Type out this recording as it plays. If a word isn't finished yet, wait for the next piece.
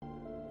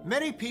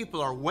Many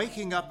people are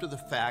waking up to the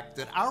fact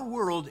that our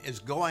world is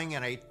going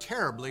in a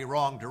terribly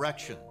wrong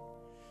direction.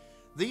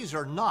 These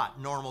are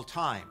not normal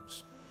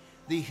times.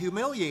 The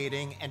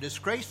humiliating and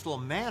disgraceful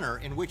manner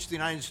in which the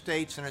United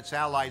States and its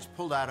allies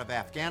pulled out of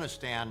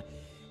Afghanistan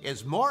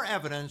is more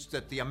evidence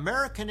that the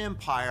American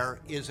empire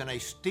is in a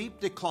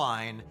steep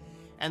decline,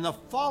 and the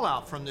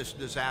fallout from this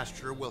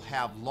disaster will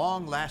have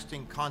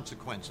long-lasting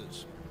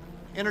consequences.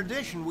 In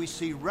addition, we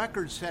see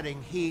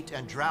record-setting heat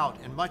and drought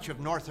in much of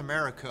North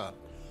America,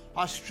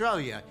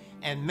 Australia,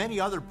 and many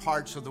other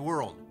parts of the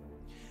world.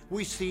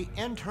 We see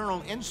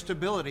internal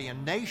instability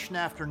in nation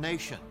after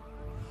nation.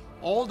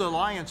 Old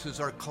alliances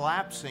are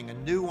collapsing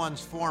and new ones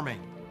forming.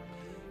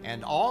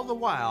 And all the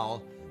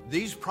while,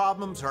 these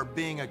problems are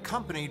being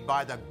accompanied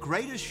by the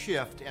greatest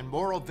shift in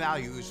moral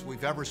values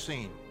we've ever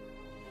seen.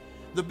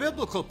 The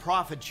biblical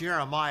prophet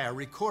Jeremiah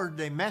recorded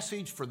a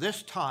message for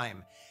this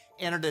time,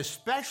 and it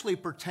especially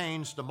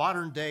pertains to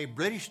modern-day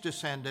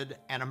British-descended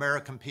and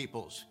American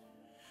peoples.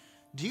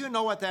 Do you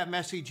know what that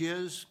message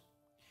is?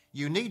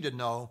 You need to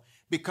know,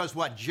 because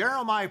what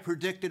Jeremiah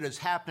predicted is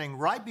happening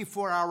right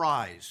before our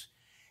eyes,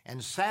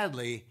 and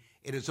sadly,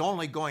 it is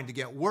only going to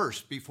get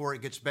worse before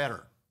it gets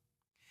better.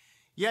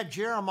 Yet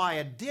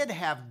Jeremiah did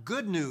have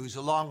good news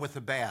along with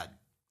the bad.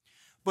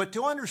 But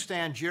to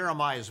understand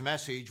Jeremiah's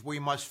message, we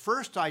must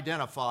first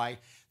identify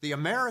the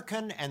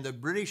American and the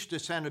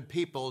British-descended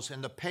peoples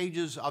in the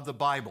pages of the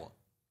Bible.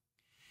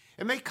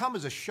 It may come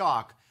as a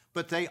shock,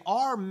 but they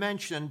are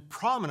mentioned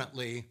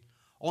prominently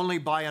only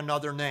by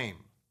another name.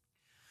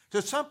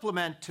 To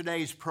supplement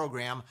today's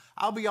program,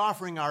 I'll be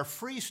offering our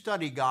free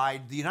study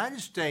guide, The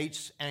United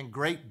States and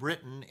Great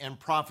Britain in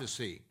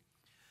Prophecy.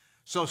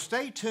 So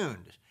stay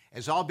tuned,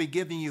 as I'll be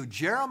giving you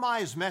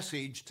Jeremiah's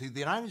message to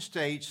the United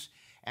States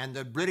and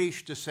the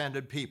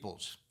British-descended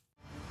peoples.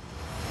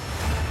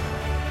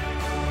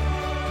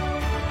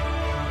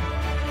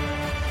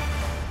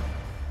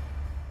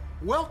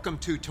 Welcome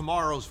to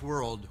Tomorrow's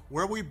World,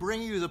 where we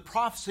bring you the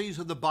prophecies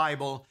of the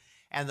Bible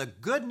and the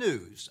good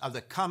news of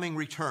the coming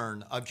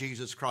return of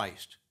Jesus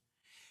Christ.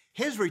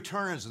 His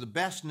return is the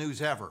best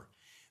news ever,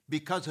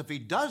 because if he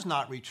does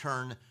not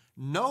return,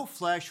 no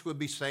flesh would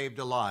be saved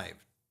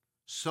alive.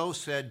 So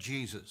said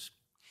Jesus.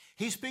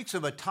 He speaks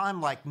of a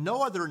time like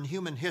no other in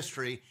human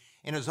history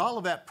in his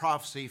Olivet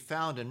prophecy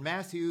found in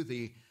Matthew,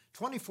 the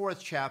 24th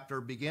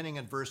chapter, beginning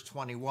in verse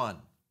 21.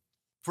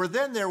 For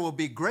then there will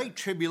be great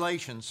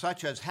tribulation,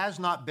 such as has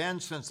not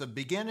been since the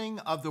beginning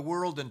of the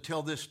world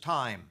until this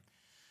time.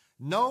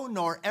 No,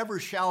 nor ever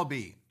shall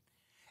be.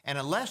 And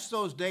unless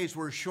those days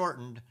were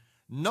shortened,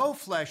 no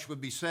flesh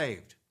would be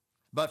saved.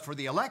 But for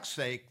the elect's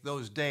sake,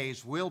 those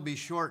days will be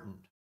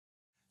shortened.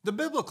 The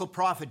biblical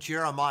prophet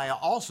Jeremiah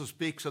also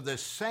speaks of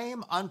this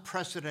same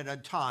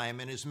unprecedented time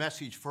in his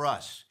message for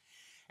us,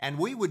 and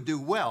we would do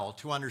well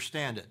to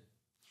understand it.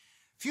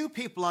 Few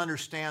people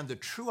understand the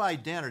true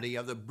identity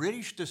of the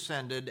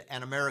British-descended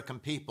and American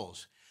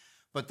peoples,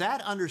 but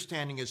that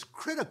understanding is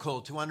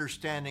critical to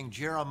understanding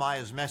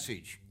Jeremiah's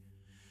message.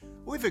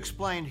 We've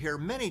explained here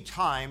many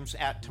times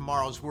at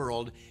Tomorrow's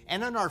World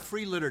and in our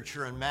free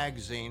literature and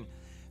magazine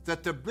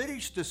that the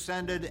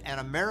British-descended and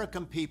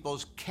American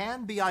peoples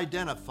can be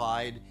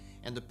identified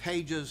in the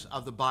pages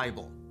of the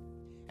Bible.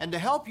 And to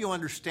help you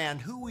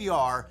understand who we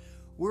are,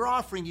 we're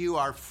offering you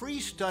our free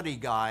study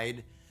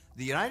guide,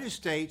 The United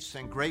States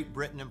and Great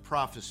Britain in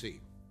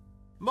Prophecy.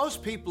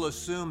 Most people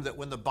assume that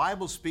when the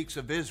Bible speaks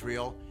of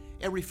Israel,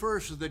 it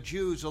refers to the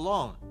Jews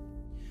alone.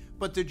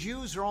 But the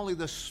Jews are only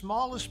the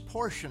smallest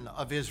portion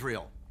of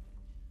Israel.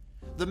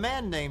 The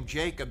man named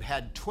Jacob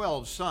had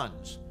 12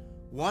 sons.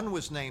 One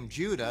was named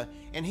Judah,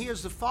 and he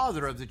is the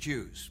father of the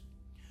Jews.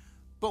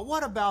 But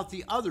what about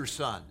the other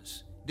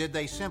sons? Did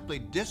they simply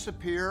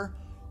disappear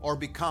or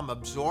become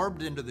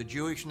absorbed into the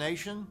Jewish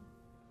nation?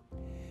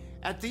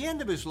 At the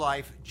end of his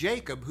life,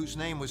 Jacob, whose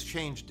name was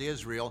changed to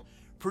Israel,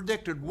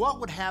 predicted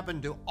what would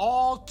happen to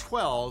all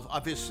 12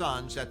 of his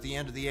sons at the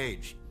end of the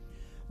age.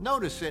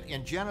 Notice it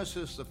in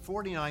Genesis, the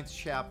 49th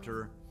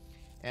chapter,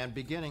 and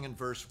beginning in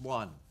verse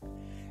 1.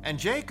 And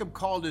Jacob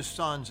called his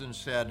sons and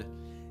said,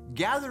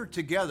 Gather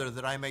together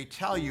that I may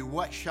tell you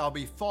what shall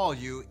befall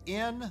you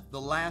in the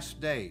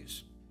last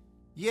days.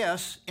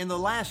 Yes, in the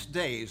last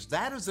days,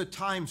 that is the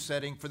time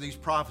setting for these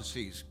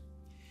prophecies.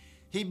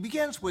 He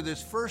begins with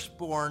his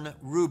firstborn,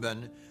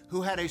 Reuben,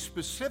 who had a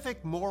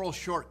specific moral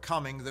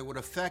shortcoming that would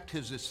affect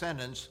his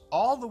descendants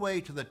all the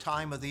way to the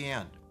time of the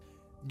end.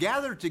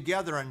 Gather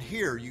together and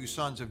hear, you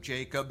sons of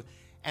Jacob,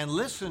 and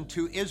listen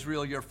to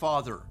Israel your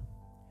father.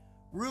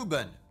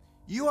 Reuben,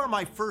 you are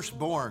my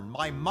firstborn,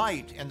 my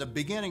might and the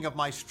beginning of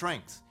my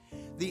strength,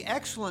 the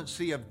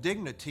excellency of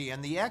dignity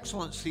and the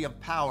excellency of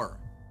power.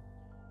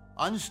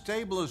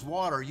 Unstable as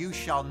water, you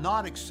shall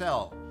not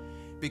excel,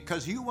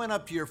 because you went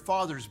up to your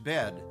father's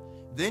bed,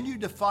 then you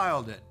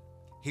defiled it.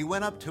 He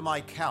went up to my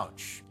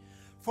couch.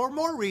 For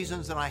more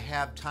reasons than I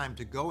have time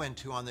to go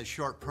into on this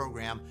short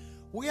program,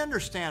 we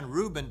understand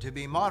Reuben to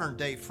be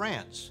modern-day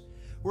France,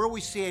 where we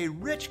see a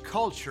rich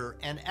culture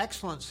and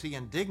excellency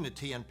and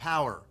dignity and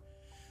power,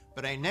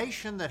 but a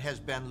nation that has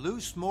been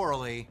loose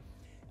morally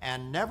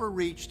and never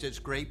reached its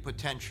great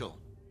potential.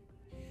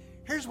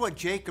 Here's what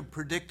Jacob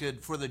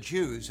predicted for the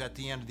Jews at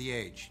the end of the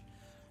age.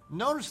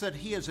 Notice that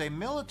he is a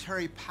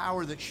military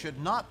power that should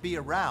not be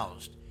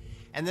aroused,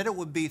 and that it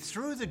would be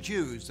through the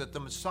Jews that the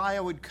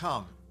Messiah would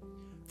come,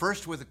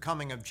 first with the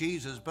coming of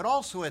Jesus, but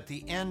also at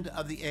the end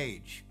of the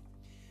age.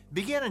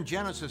 Begin in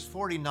Genesis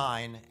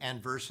 49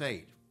 and verse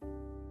 8.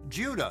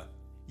 Judah,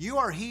 you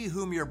are he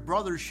whom your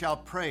brothers shall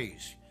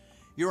praise.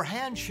 Your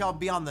hand shall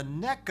be on the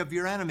neck of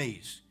your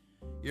enemies.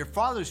 Your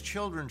father's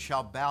children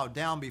shall bow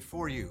down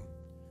before you.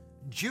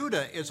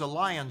 Judah is a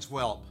lion's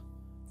whelp.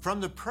 From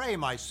the prey,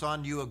 my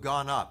son, you have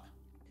gone up.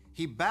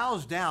 He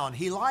bows down,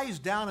 he lies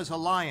down as a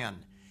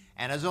lion,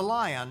 and as a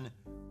lion,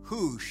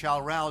 who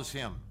shall rouse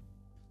him?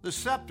 The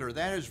scepter,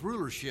 that is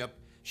rulership,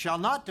 shall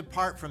not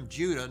depart from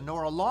Judah,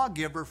 nor a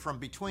lawgiver from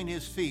between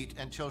his feet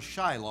until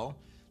Shiloh,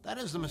 that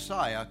is the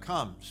Messiah,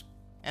 comes.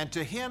 And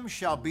to him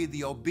shall be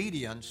the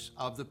obedience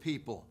of the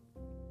people.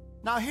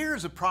 Now here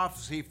is a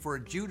prophecy for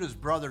Judah's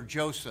brother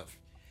Joseph.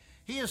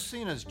 He is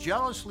seen as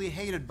jealously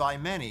hated by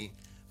many,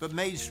 but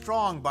made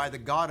strong by the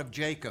God of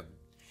Jacob.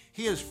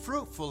 He is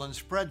fruitful and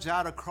spreads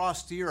out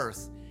across the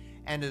earth,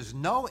 and is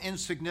no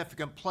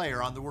insignificant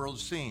player on the world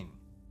scene.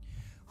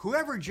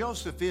 Whoever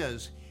Joseph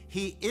is,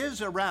 he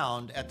is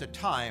around at the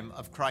time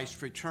of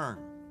Christ's return.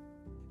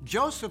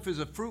 Joseph is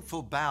a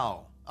fruitful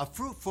bough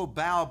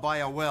by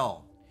a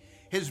well.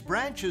 His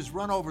branches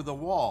run over the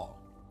wall.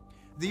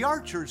 The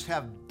archers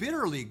have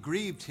bitterly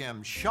grieved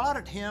him, shot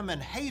at him,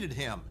 and hated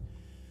him.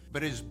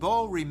 But his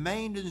bow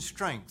remained in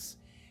strength,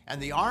 and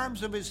the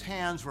arms of his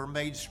hands were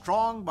made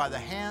strong by the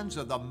hands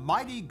of the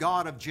mighty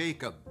God of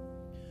Jacob.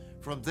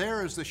 From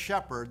there is the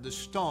shepherd, the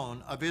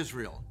stone of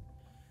Israel.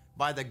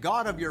 By the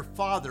God of your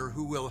father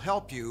who will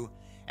help you,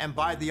 and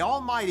by the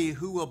Almighty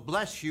who will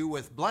bless you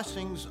with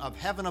blessings of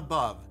heaven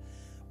above,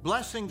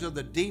 blessings of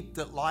the deep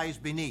that lies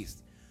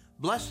beneath,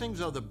 blessings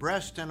of the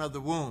breast and of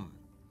the womb.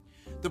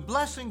 The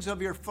blessings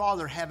of your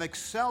father have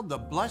excelled the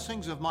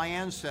blessings of my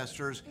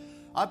ancestors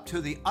up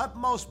to the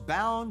utmost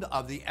bound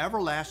of the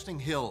everlasting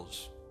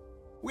hills.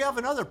 We have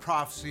another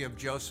prophecy of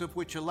Joseph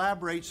which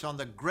elaborates on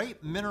the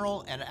great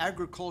mineral and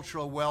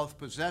agricultural wealth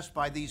possessed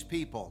by these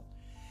people,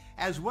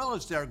 as well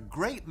as their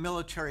great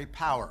military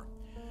power.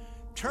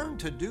 Turn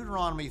to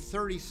Deuteronomy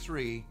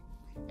 33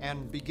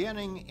 and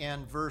beginning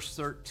in verse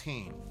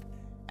 13.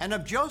 And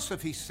of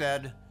Joseph he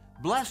said,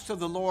 Blessed of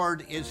the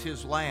Lord is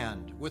his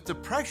land, with the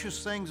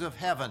precious things of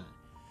heaven,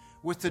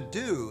 with the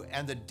dew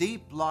and the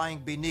deep lying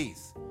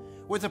beneath,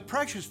 with the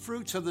precious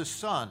fruits of the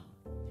sun,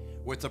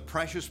 with the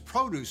precious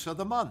produce of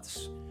the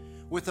months,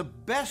 with the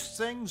best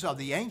things of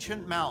the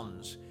ancient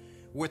mountains,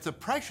 with the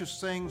precious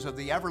things of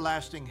the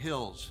everlasting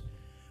hills,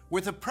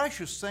 with the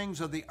precious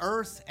things of the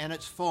earth and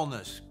its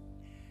fullness,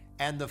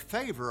 and the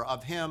favor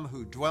of him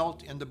who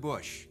dwelt in the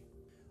bush.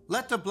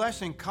 Let the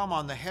blessing come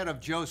on the head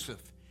of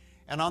Joseph,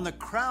 and on the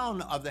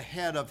crown of the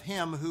head of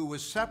him who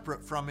was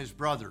separate from his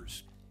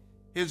brothers.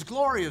 His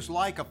glory is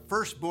like a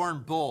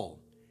firstborn bull,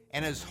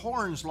 and his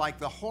horns like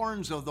the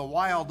horns of the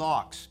wild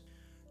ox.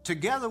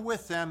 Together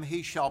with them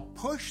he shall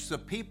push the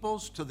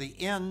peoples to the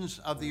ends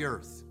of the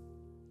earth.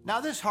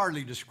 Now this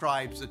hardly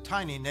describes the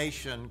tiny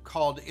nation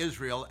called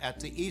Israel at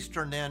the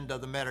eastern end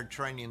of the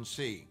Mediterranean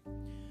Sea.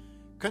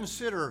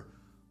 Consider,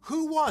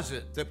 who was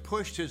it that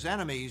pushed his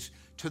enemies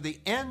to the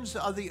ends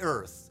of the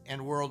earth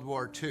in World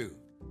War II?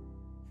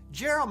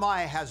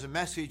 Jeremiah has a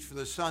message for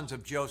the sons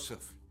of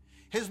Joseph.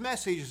 His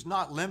message is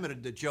not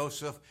limited to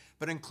Joseph,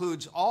 but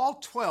includes all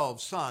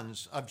 12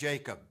 sons of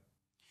Jacob.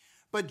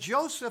 But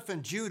Joseph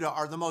and Judah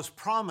are the most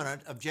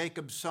prominent of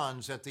Jacob's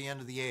sons at the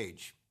end of the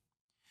age.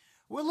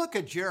 We'll look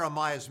at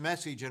Jeremiah's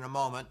message in a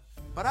moment,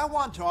 but I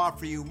want to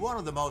offer you one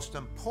of the most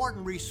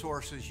important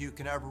resources you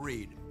can ever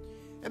read.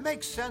 It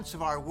makes sense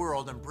of our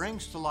world and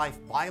brings to life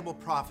Bible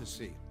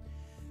prophecy.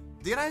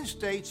 The United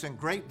States and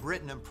Great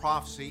Britain in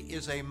prophecy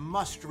is a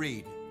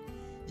must-read.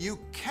 You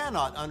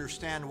cannot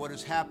understand what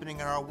is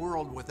happening in our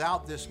world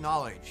without this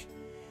knowledge.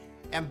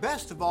 And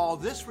best of all,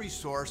 this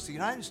resource, the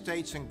United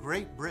States and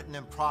Great Britain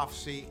in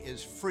prophecy,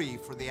 is free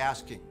for the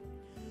asking.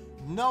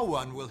 No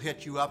one will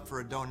hit you up for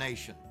a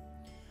donation.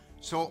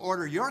 So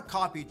order your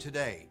copy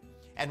today.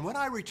 And when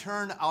I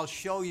return, I'll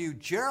show you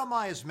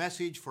Jeremiah's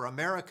message for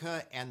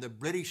America and the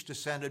British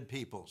descended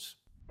peoples.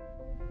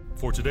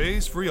 For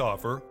today's free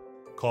offer,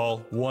 call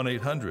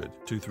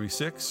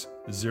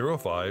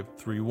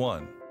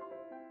 1-800-236-0531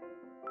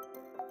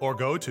 or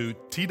go to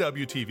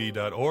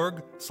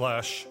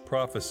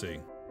twtv.org/prophecy.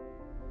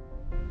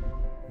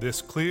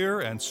 This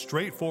clear and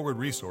straightforward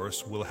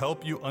resource will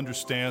help you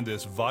understand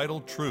this vital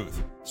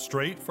truth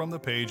straight from the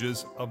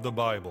pages of the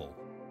Bible.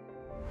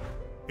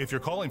 If you're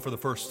calling for the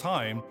first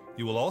time,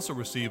 you will also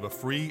receive a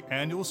free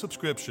annual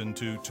subscription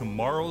to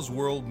Tomorrow's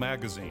World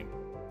magazine.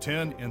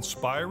 10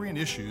 inspiring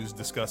issues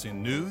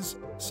discussing news,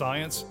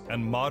 science,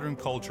 and modern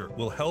culture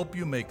will help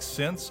you make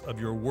sense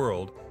of your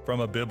world from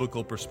a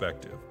biblical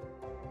perspective.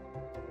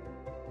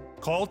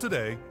 Call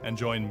today and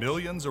join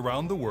millions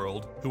around the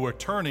world who are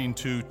turning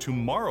to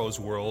Tomorrow's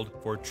World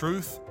for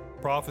truth,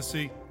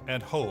 prophecy,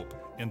 and hope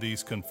in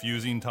these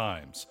confusing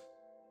times.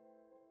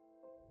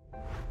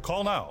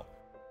 Call now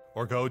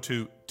or go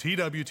to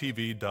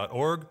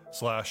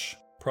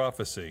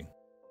twtv.org/prophecy.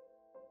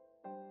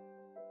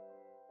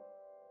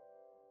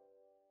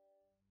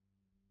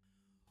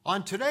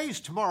 On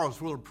today's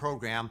Tomorrow's World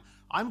program,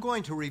 I'm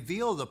going to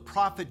reveal the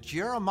prophet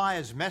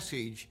Jeremiah's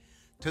message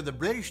to the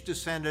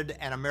British-descended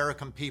and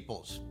American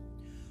peoples.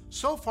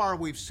 So far,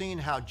 we've seen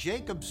how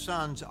Jacob's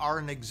sons are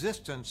in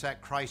existence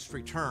at Christ's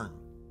return.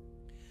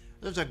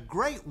 There's a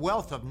great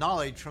wealth of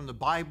knowledge from the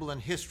Bible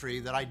and history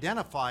that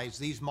identifies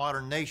these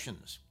modern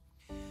nations.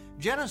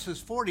 Genesis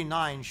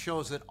 49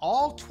 shows that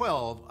all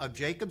 12 of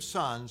Jacob's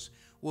sons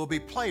will be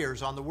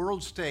players on the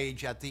world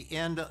stage at the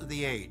end of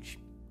the age.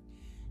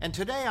 And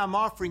today I'm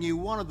offering you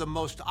one of the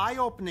most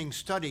eye-opening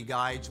study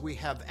guides we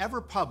have ever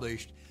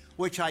published,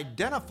 which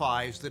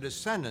identifies the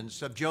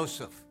descendants of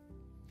Joseph,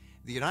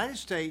 the United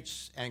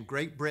States and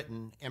Great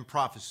Britain in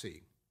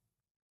prophecy.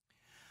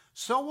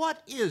 So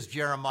what is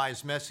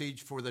Jeremiah's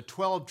message for the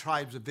 12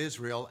 tribes of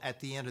Israel at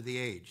the end of the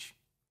age?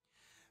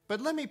 But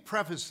let me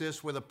preface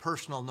this with a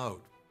personal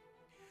note.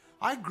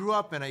 I grew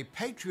up in a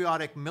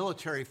patriotic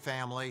military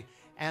family,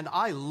 and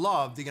I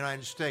love the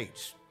United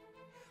States.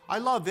 I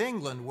love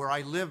England, where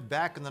I lived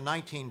back in the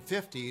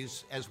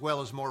 1950s, as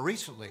well as more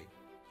recently.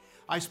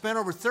 I spent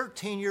over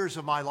 13 years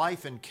of my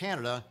life in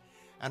Canada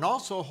and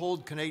also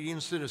hold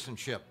Canadian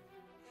citizenship.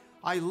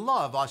 I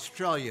love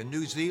Australia,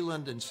 New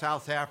Zealand, and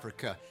South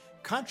Africa,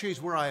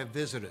 countries where I have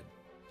visited.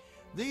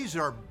 These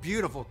are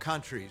beautiful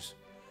countries,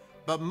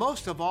 but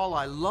most of all,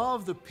 I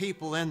love the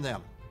people in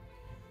them.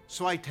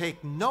 So I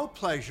take no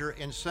pleasure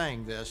in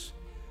saying this,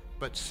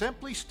 but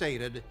simply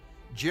stated,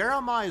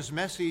 Jeremiah's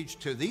message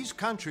to these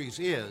countries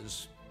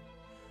is,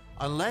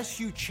 unless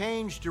you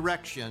change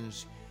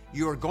directions,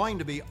 you are going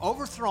to be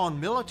overthrown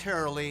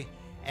militarily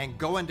and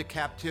go into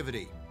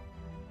captivity.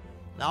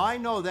 Now, I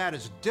know that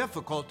is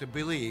difficult to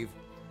believe,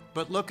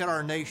 but look at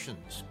our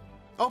nations.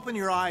 Open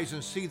your eyes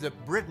and see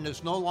that Britain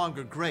is no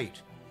longer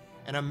great,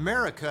 and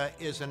America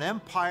is an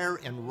empire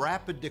in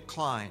rapid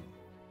decline.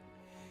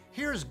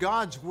 Here's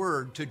God's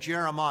word to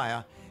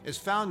Jeremiah, as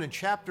found in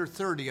chapter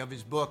 30 of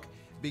his book,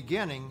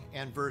 beginning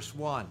in verse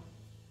 1.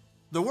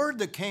 The word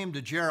that came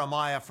to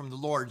Jeremiah from the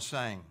Lord,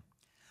 saying,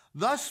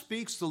 Thus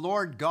speaks the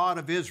Lord God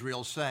of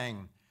Israel,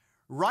 saying,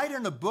 Write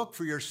in a book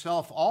for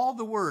yourself all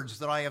the words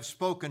that I have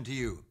spoken to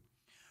you.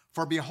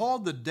 For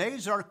behold, the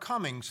days are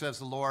coming, says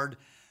the Lord,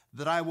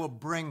 that I will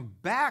bring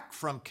back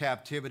from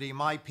captivity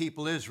my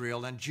people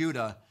Israel and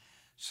Judah,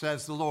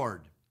 says the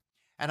Lord.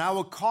 And I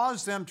will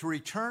cause them to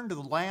return to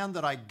the land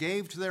that I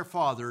gave to their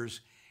fathers,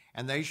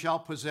 and they shall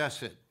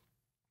possess it.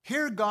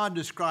 Here God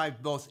describes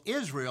both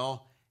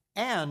Israel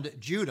and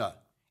Judah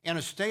in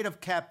a state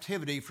of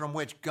captivity from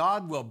which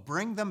God will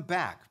bring them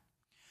back.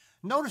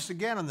 Notice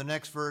again in the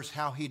next verse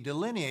how he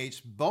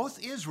delineates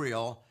both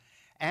Israel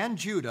and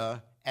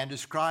Judah and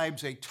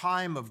describes a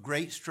time of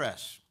great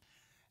stress.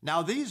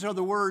 Now these are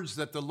the words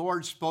that the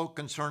Lord spoke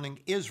concerning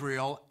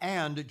Israel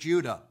and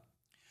Judah.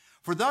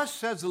 For thus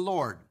says the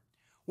Lord,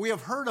 We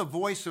have heard a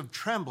voice of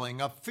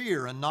trembling, of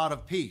fear, and not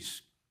of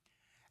peace.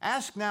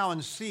 Ask now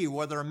and see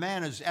whether a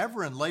man is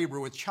ever in labor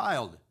with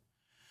child.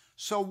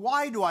 So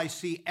why do I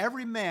see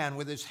every man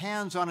with his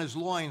hands on his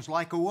loins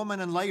like a woman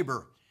in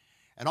labor,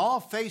 and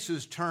all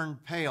faces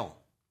turned pale?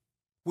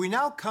 We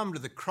now come to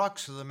the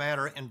crux of the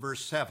matter in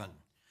verse 7.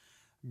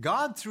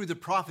 God, through the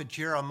prophet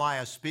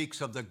Jeremiah,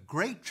 speaks of the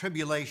great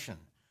tribulation,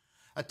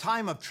 a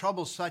time of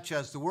trouble such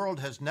as the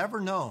world has never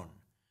known,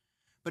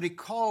 but he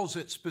calls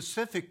it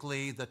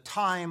specifically the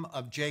time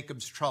of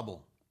Jacob's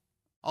trouble.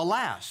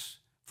 Alas,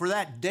 for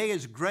that day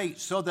is great,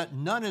 so that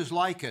none is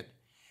like it,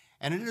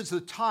 and it is the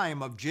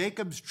time of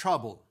Jacob's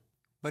trouble,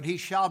 but he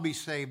shall be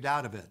saved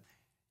out of it.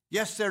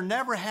 Yes, there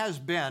never has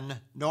been,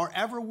 nor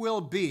ever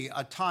will be,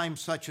 a time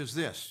such as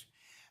this.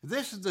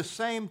 This is the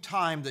same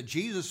time that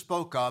Jesus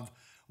spoke of,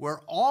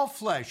 where all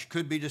flesh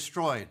could be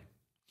destroyed.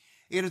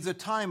 It is the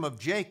time of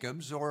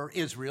Jacob's, or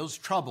Israel's,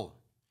 trouble.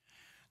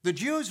 The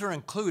Jews are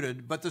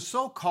included, but the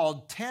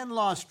so-called 10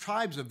 lost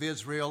tribes of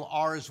Israel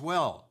are as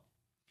well.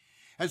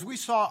 As we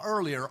saw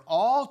earlier,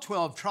 all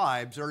 12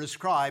 tribes are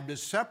described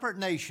as separate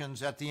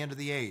nations at the end of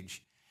the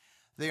age.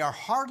 They are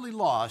hardly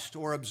lost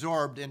or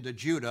absorbed into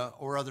Judah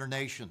or other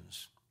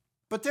nations.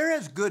 But there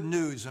is good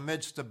news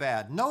amidst the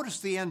bad. Notice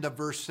the end of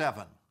verse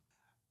 7.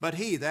 But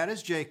he, that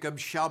is Jacob,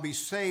 shall be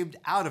saved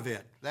out of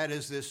it, that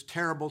is this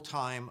terrible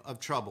time of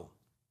trouble.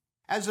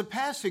 As the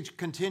passage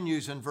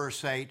continues in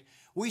verse 8,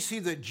 we see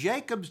that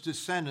Jacob's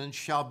descendants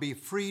shall be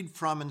freed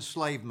from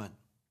enslavement.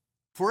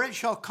 For it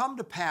shall come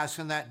to pass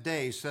in that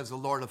day, says the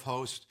Lord of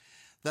hosts,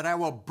 that I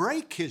will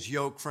break his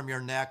yoke from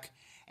your neck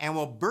and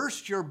will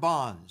burst your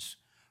bonds.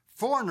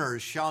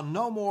 Foreigners shall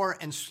no more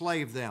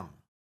enslave them.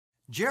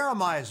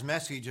 Jeremiah's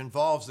message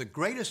involves the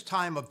greatest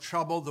time of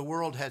trouble the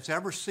world has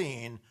ever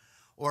seen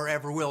or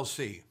ever will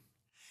see.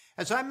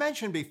 As I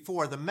mentioned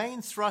before, the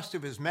main thrust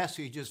of his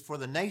message is for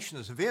the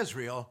nations of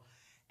Israel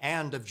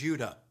and of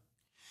Judah.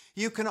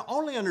 You can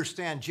only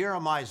understand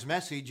Jeremiah's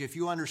message if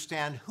you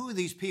understand who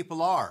these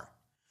people are.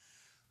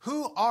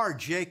 Who are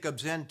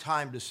Jacob's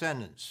end-time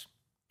descendants?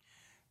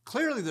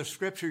 Clearly, the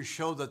scriptures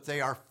show that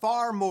they are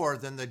far more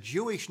than the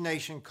Jewish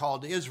nation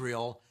called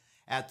Israel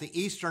at the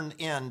eastern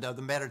end of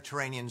the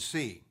Mediterranean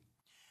Sea.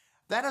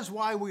 That is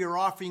why we are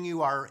offering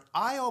you our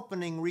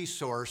eye-opening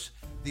resource,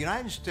 The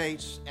United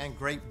States and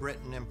Great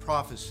Britain in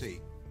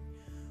Prophecy.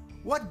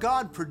 What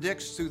God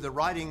predicts through the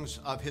writings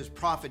of his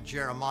prophet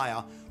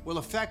Jeremiah will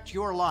affect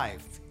your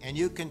life, and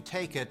you can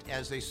take it,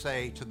 as they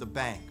say, to the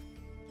bank.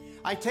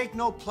 I take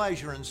no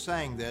pleasure in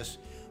saying this,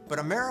 but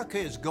America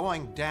is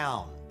going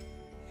down,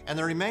 and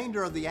the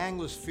remainder of the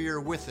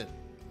Anglosphere with it.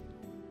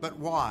 But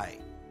why?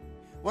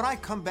 When I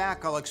come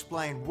back, I'll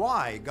explain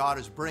why God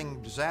is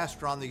bringing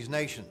disaster on these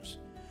nations.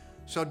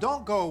 So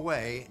don't go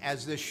away,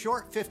 as this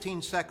short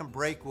 15-second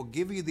break will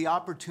give you the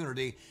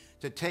opportunity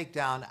to take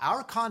down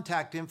our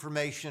contact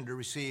information to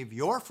receive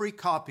your free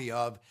copy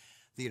of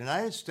The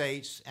United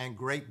States and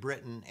Great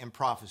Britain in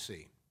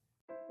Prophecy.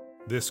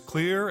 This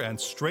clear and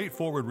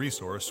straightforward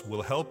resource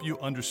will help you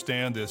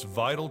understand this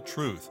vital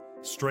truth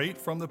straight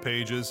from the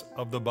pages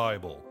of the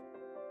Bible.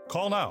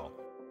 Call now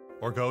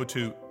or go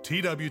to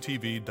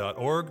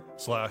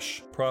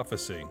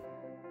twtv.org/prophecy.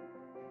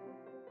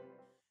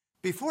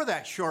 Before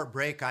that short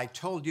break, I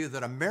told you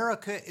that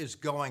America is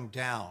going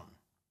down.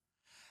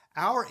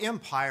 Our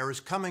empire is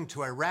coming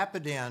to a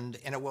rapid end,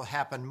 and it will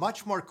happen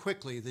much more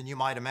quickly than you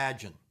might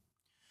imagine.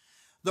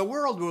 The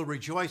world will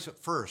rejoice at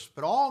first,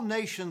 but all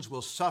nations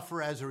will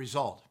suffer as a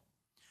result.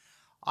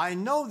 I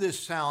know this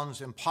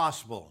sounds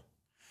impossible,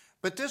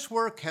 but this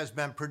work has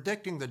been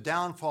predicting the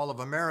downfall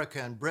of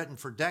America and Britain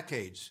for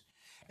decades,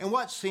 and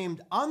what seemed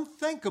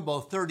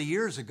unthinkable 30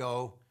 years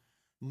ago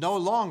no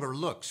longer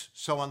looks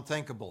so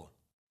unthinkable.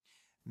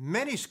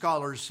 Many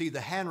scholars see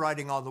the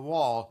handwriting on the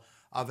wall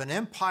of an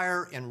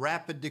empire in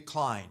rapid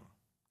decline.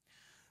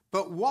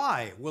 But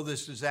why will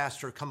this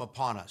disaster come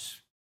upon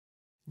us?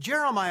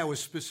 Jeremiah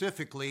was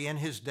specifically in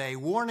his day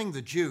warning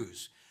the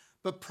Jews,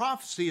 but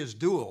prophecy is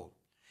dual,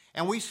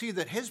 and we see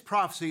that his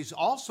prophecies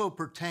also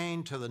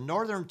pertain to the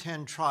northern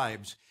 10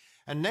 tribes,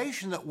 a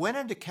nation that went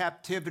into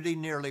captivity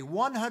nearly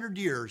 100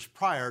 years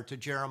prior to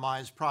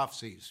Jeremiah's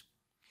prophecies.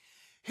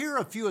 Here are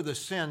a few of the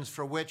sins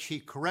for which he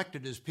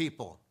corrected his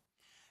people.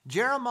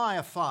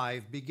 Jeremiah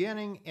 5,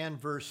 beginning in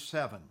verse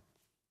 7.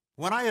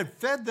 When I had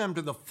fed them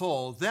to the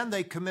full, then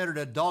they committed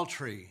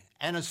adultery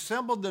and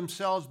assembled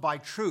themselves by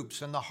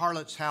troops in the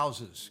harlots'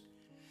 houses.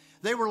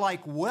 They were like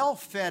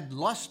well-fed,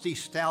 lusty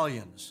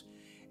stallions.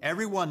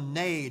 Everyone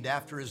neighed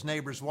after his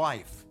neighbor's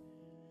wife.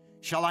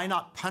 Shall I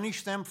not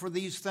punish them for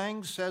these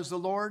things, says the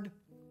Lord?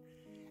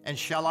 And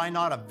shall I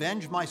not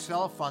avenge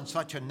myself on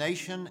such a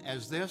nation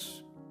as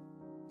this?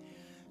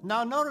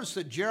 Now notice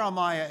that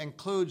Jeremiah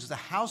includes the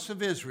house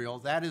of Israel,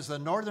 that is the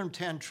northern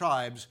 10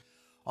 tribes,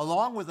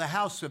 along with the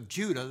house of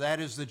Judah, that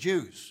is the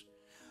Jews.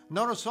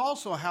 Notice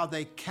also how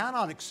they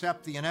cannot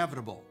accept the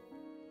inevitable.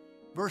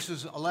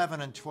 Verses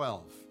 11 and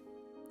 12.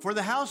 For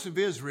the house of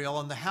Israel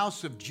and the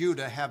house of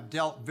Judah have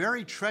dealt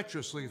very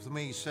treacherously with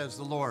me, says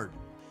the Lord.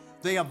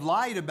 They have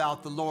lied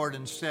about the Lord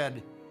and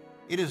said,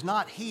 it is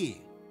not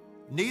he,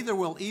 neither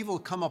will evil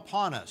come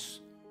upon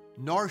us,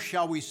 nor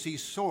shall we see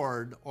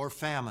sword or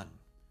famine.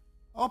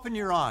 Open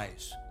your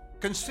eyes.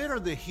 Consider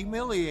the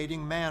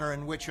humiliating manner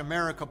in which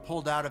America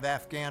pulled out of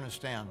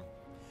Afghanistan.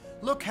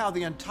 Look how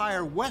the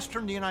entire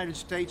western United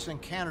States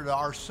and Canada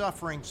are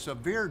suffering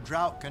severe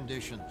drought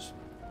conditions.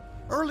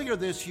 Earlier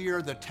this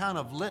year, the town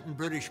of Lytton,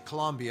 British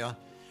Columbia,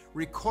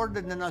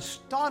 recorded an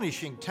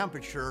astonishing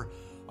temperature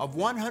of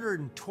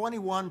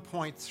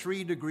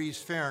 121.3 degrees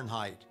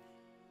Fahrenheit.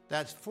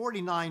 That's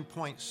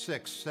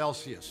 49.6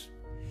 Celsius.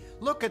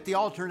 Look at the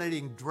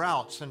alternating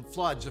droughts and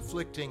floods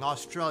afflicting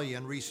Australia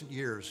in recent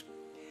years.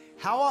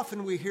 How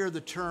often we hear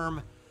the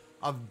term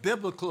of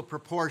biblical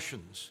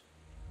proportions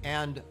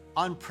and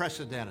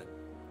unprecedented.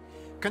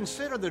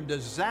 Consider the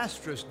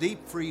disastrous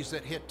deep freeze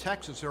that hit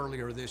Texas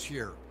earlier this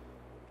year.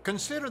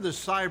 Consider the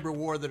cyber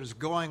war that is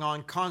going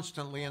on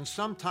constantly and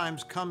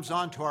sometimes comes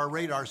onto our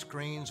radar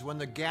screens when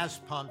the gas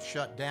pumps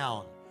shut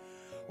down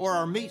or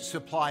our meat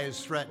supply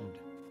is threatened.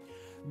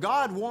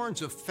 God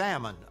warns of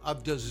famine,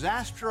 of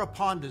disaster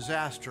upon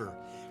disaster,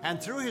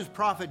 and through his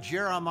prophet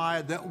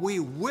Jeremiah that we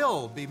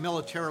will be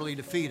militarily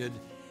defeated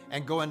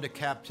and go into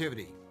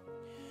captivity.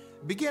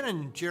 Begin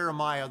in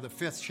Jeremiah, the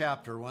 5th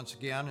chapter, once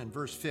again, in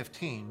verse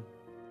 15.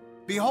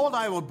 Behold,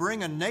 I will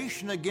bring a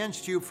nation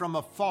against you from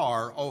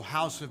afar, O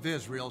house of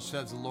Israel,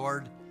 says the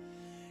Lord.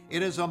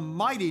 It is a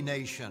mighty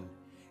nation.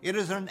 It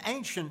is an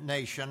ancient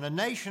nation, a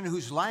nation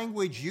whose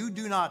language you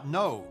do not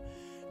know,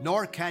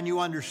 nor can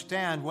you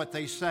understand what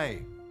they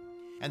say.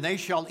 And they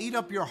shall eat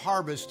up your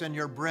harvest and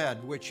your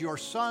bread, which your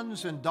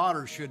sons and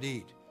daughters should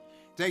eat.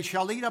 They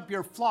shall eat up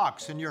your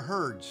flocks and your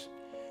herds.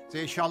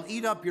 They shall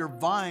eat up your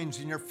vines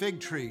and your fig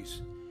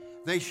trees.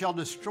 They shall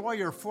destroy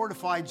your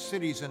fortified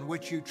cities in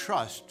which you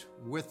trust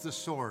with the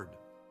sword.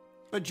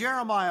 But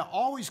Jeremiah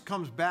always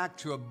comes back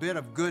to a bit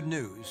of good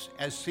news,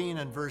 as seen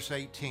in verse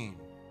 18.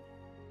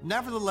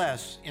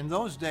 Nevertheless, in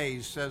those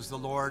days, says the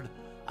Lord,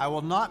 I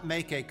will not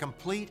make a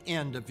complete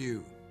end of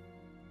you.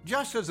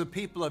 Just as the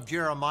people of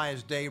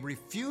Jeremiah's day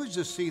refused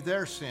to see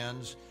their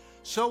sins,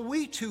 So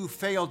we too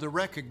fail to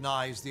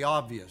recognize the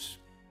obvious.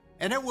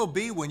 And it will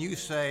be when you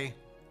say,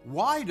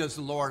 "Why does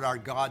the Lord our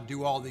God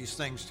do all these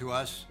things to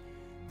us?"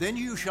 Then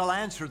you shall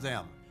answer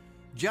them,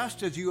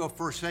 "Just as you have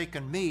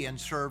forsaken me and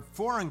served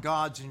foreign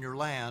gods in your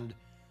land,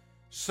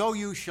 so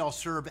you shall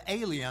serve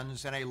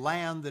aliens in a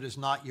land that is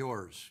not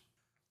yours."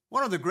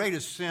 One of the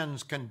greatest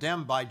sins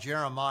condemned by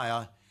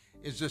Jeremiah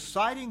is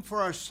deciding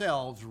for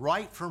ourselves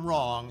right from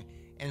wrong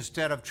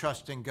instead of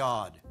trusting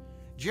God.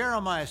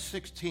 Jeremiah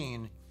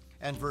 16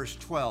 and verse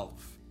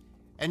 12.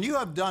 "And you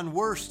have done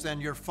worse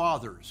than your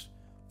fathers,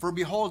 for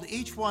behold,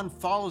 each one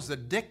follows the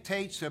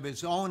dictates of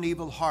his own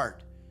evil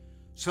heart,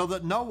 so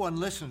that no one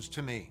listens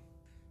to me."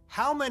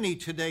 How many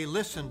today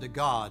listen to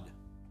God?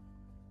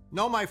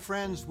 No, my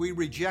friends, we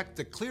reject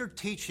the clear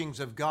teachings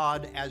of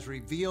God as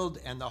revealed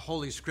in the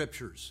Holy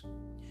Scriptures.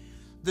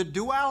 The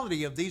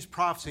duality of these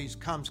prophecies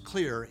comes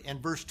clear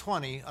in verse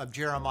 20 of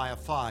Jeremiah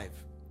 5.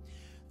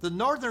 The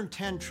northern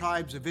 10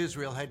 tribes of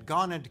Israel had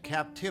gone into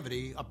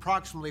captivity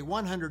approximately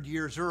 100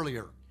 years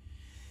earlier.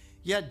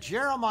 Yet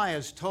Jeremiah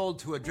is told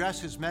to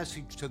address his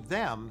message to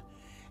them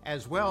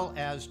as well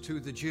as to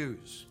the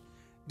Jews.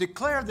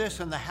 Declare this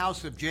in the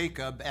house of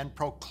Jacob and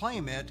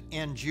proclaim it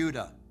in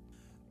Judah.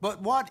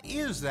 But what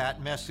is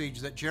that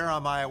message that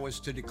Jeremiah was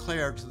to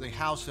declare to the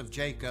house of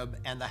Jacob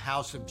and the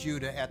house of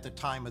Judah at the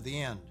time of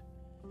the end?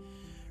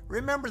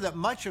 Remember that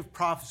much of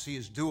prophecy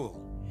is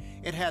dual.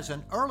 It has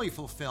an early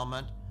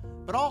fulfillment,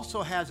 but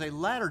also has a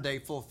latter-day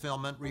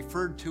fulfillment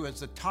referred to as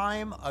the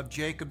time of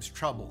Jacob's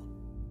trouble.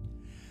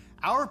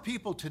 Our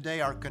people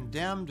today are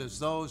condemned as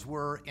those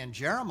were in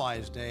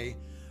Jeremiah's day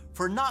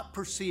for not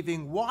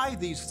perceiving why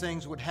these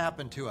things would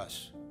happen to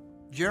us.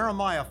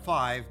 Jeremiah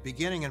 5,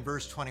 beginning in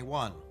verse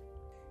 21.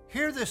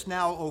 "Hear this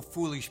now, O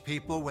foolish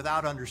people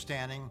without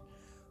understanding,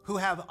 who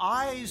have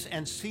eyes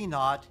and see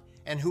not,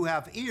 and who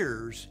have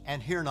ears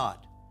and hear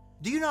not.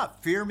 Do you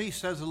not fear me,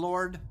 says the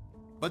Lord?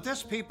 But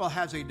this people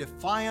has a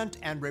defiant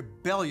and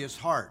rebellious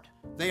heart.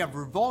 They have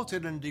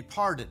revolted and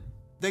departed.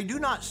 They do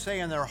not say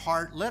in their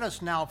heart, Let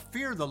us now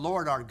fear the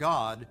Lord our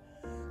God,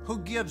 who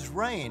gives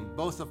rain,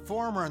 both the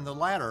former and the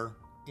latter,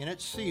 in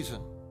its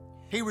season.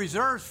 He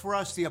reserves for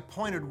us the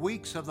appointed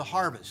weeks of the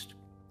harvest.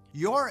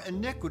 Your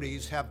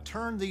iniquities have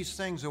turned these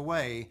things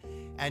away,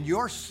 and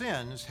your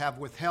sins have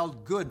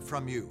withheld good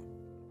from you."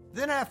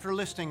 Then, after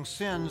listing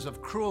sins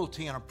of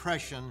cruelty and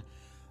oppression,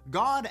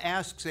 God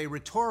asks a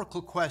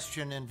rhetorical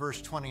question in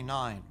verse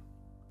 29.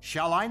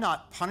 "Shall I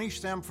not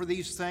punish them for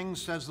these things,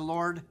 says the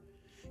Lord?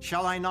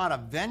 Shall I not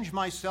avenge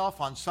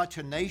myself on such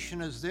a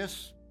nation as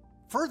this?"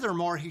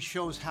 Furthermore, he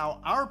shows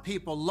how our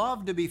people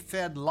love to be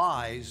fed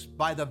lies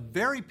by the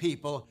very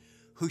people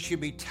who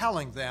should be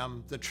telling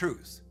them the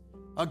truth.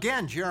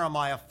 Again,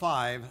 Jeremiah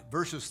 5,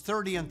 verses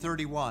 30 and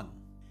 31.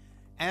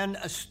 "An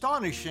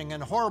astonishing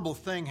and horrible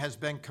thing has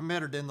been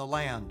committed in the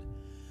land.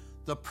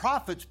 The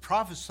prophets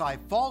prophesy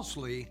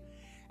falsely,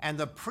 and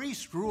the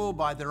priests rule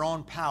by their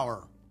own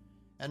power."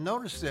 And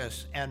notice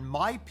this, "And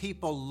my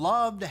people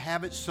love to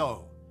have it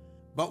so.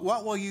 But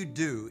what will you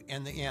do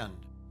in the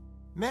end?"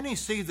 Many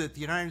see that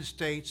the United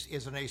States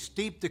is in a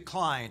steep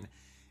decline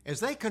as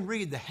they can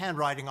read the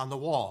handwriting on the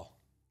wall.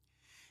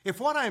 If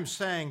what I'm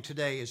saying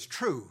today is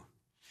true,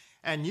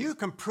 and you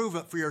can prove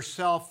it for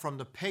yourself from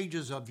the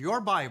pages of your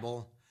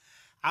Bible,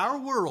 our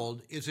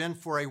world is in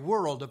for a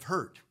world of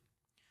hurt.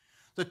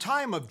 The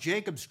time of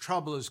Jacob's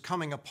trouble is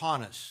coming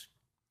upon us,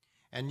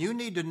 and you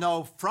need to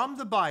know from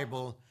the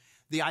Bible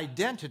the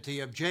identity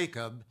of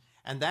Jacob,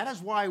 and that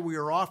is why we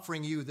are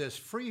offering you this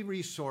free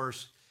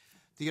resource,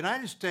 The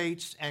United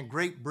States and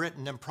Great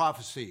Britain in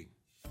Prophecy.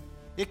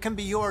 It can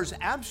be yours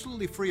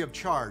absolutely free of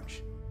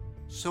charge,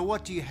 so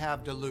what do you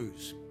have to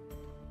lose?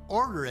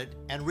 Order it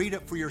and read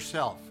it for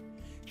yourself,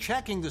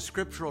 checking the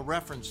scriptural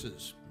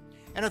references.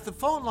 And if the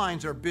phone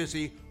lines are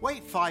busy,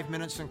 wait 5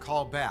 minutes and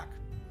call back.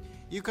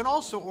 You can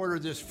also order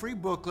this free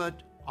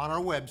booklet on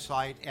our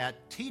website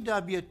at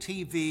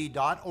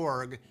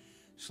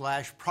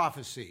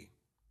twtv.org/prophecy.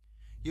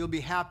 You'll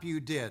be happy you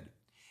did.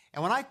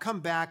 And when I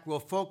come back, we'll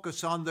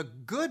focus on the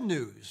good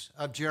news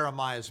of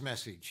Jeremiah's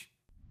message.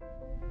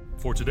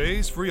 For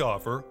today's free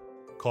offer,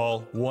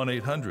 call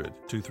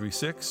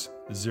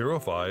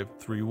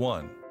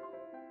 1-800-236-0531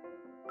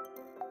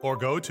 or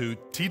go to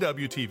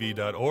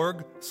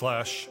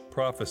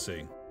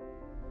twtv.org/prophecy.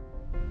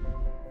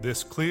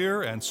 This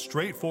clear and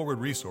straightforward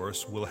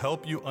resource will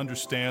help you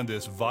understand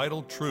this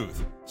vital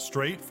truth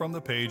straight from the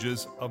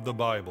pages of the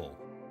Bible.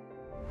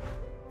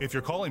 If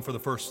you're calling for the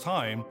first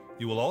time,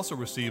 you will also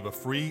receive a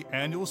free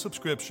annual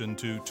subscription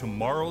to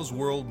Tomorrow's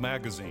World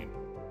magazine,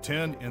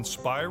 10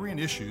 inspiring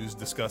issues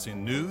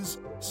discussing news,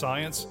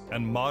 science,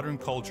 and modern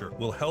culture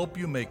will help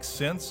you make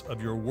sense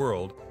of your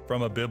world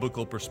from a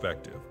biblical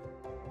perspective.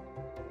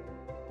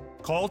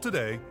 Call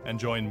today and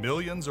join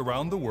millions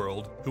around the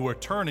world who are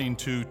turning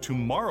to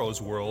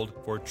Tomorrow's World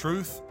for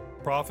truth,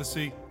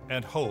 prophecy,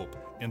 and hope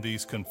in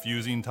these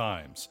confusing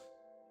times.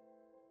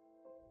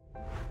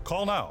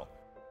 Call now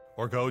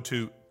or go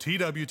to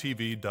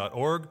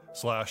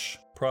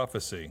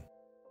twtv.org/prophecy.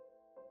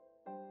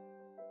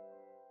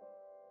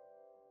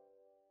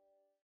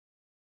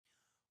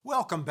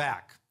 Welcome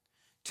back.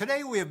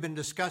 Today we have been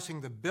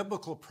discussing the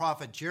biblical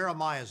prophet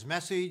Jeremiah's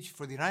message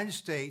for the United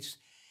States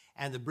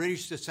and the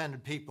British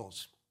descended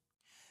peoples.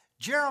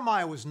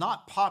 Jeremiah was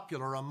not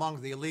popular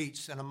among the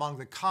elites and among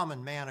the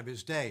common man of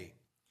his day,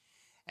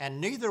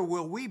 and neither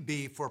will we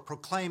be for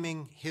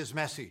proclaiming his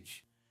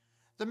message.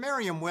 The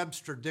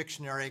Merriam-Webster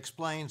Dictionary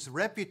explains the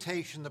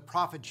reputation the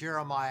prophet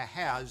Jeremiah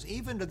has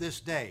even to this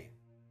day.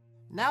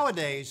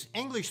 Nowadays,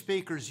 English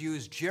speakers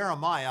use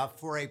Jeremiah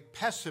for a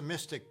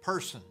pessimistic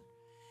person,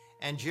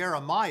 and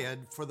Jeremiah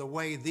for the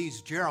way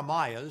these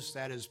Jeremiahs,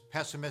 that is,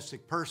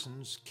 pessimistic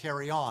persons,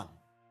 carry on.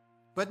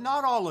 But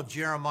not all of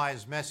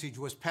Jeremiah's message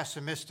was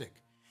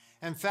pessimistic.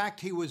 In fact,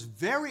 he was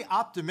very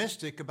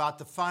optimistic about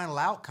the final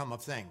outcome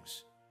of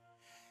things.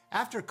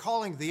 After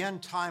calling the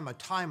end time a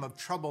time of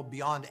trouble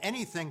beyond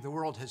anything the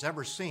world has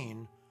ever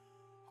seen,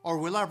 or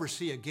will ever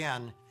see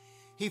again,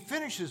 he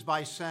finishes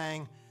by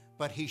saying,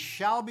 "But he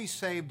shall be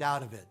saved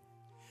out of it."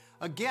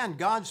 Again,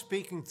 God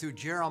speaking through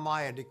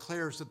Jeremiah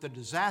declares that the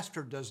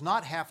disaster does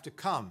not have to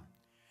come.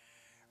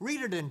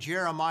 Read it in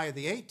Jeremiah,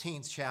 the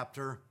 18th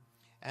chapter,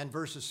 and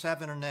verses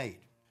 7 and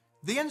 8.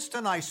 "The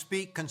instant I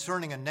speak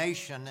concerning a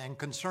nation and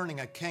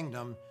concerning a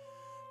kingdom,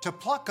 to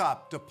pluck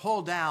up, to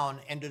pull down,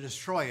 and to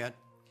destroy it,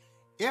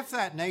 if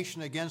that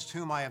nation against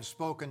whom I have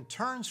spoken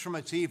turns from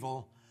its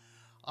evil,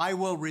 I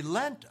will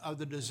relent of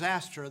the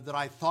disaster that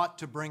I thought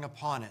to bring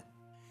upon it."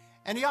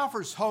 And he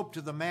offers hope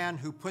to the man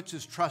who puts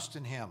his trust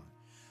in him,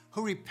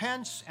 who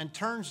repents and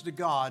turns to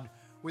God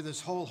with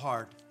his whole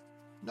heart.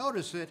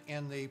 Notice it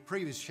in the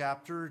previous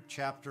chapter,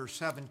 chapter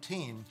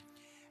 17,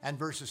 and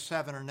verses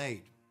 7 and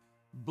 8.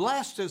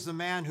 "Blessed is the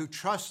man who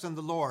trusts in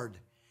the Lord,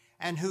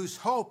 and whose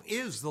hope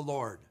is the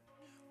Lord.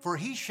 For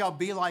he shall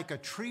be like a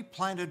tree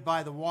planted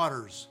by the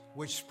waters,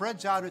 which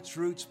spreads out its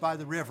roots by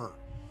the river,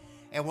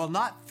 and will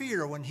not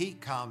fear when heat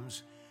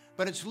comes,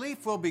 but its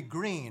leaf will be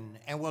green,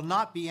 and will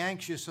not be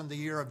anxious in the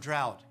year of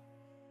drought,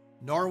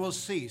 nor will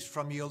cease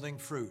from yielding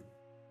fruit."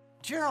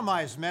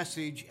 Jeremiah's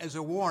message is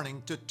a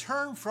warning to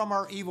turn from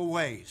our evil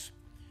ways.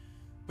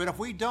 But if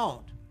we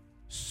don't,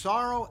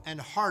 sorrow and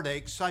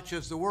heartache such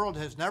as the world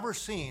has never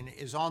seen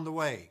is on the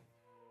way.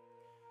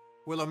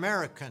 Will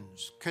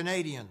Americans,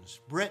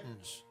 Canadians,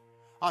 Britons,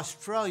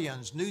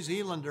 Australians, New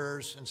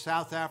Zealanders, and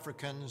South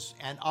Africans,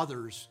 and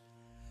others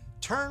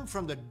turn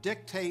from the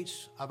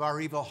dictates of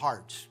our evil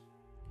hearts?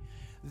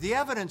 The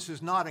evidence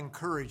is not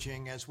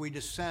encouraging as we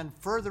descend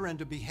further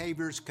into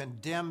behaviors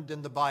condemned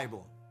in the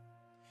Bible.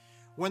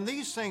 When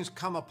these things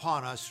come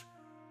upon us,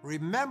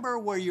 remember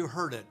where you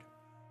heard it,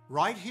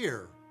 right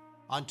here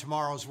on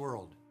Tomorrow's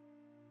World.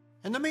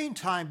 In the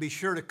meantime, be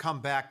sure to come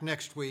back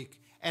next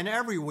week and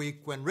every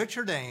week when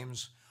Richard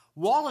Ames,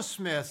 Wallace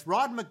Smith,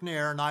 Rod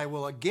McNair, and I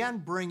will again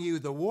bring you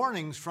the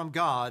warnings from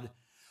God,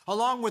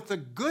 along with the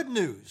good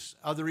news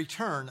of the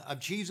return of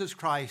Jesus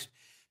Christ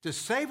to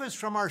save us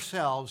from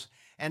ourselves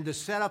and to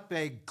set up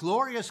a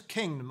glorious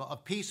kingdom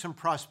of peace and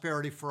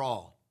prosperity for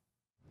all.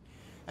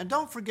 And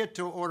don't forget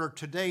to order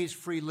today's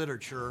free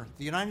literature,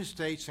 The United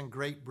States and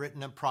Great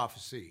Britain in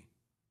Prophecy.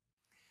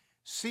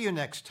 See you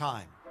next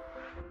time.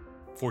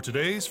 For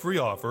today's free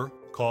offer,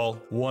 call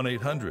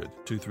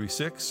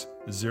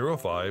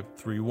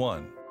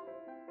 1-800-236-0531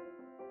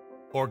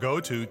 or go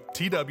to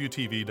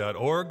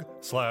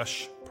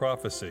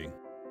twtv.org/prophecy.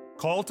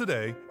 Call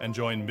today and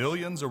join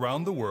millions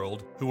around the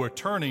world who are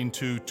turning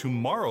to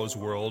Tomorrow's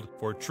World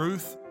for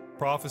truth,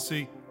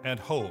 prophecy, and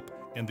hope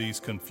in these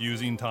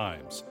confusing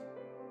times.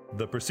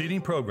 The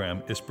preceding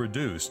program is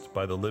produced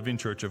by the Living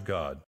Church of God.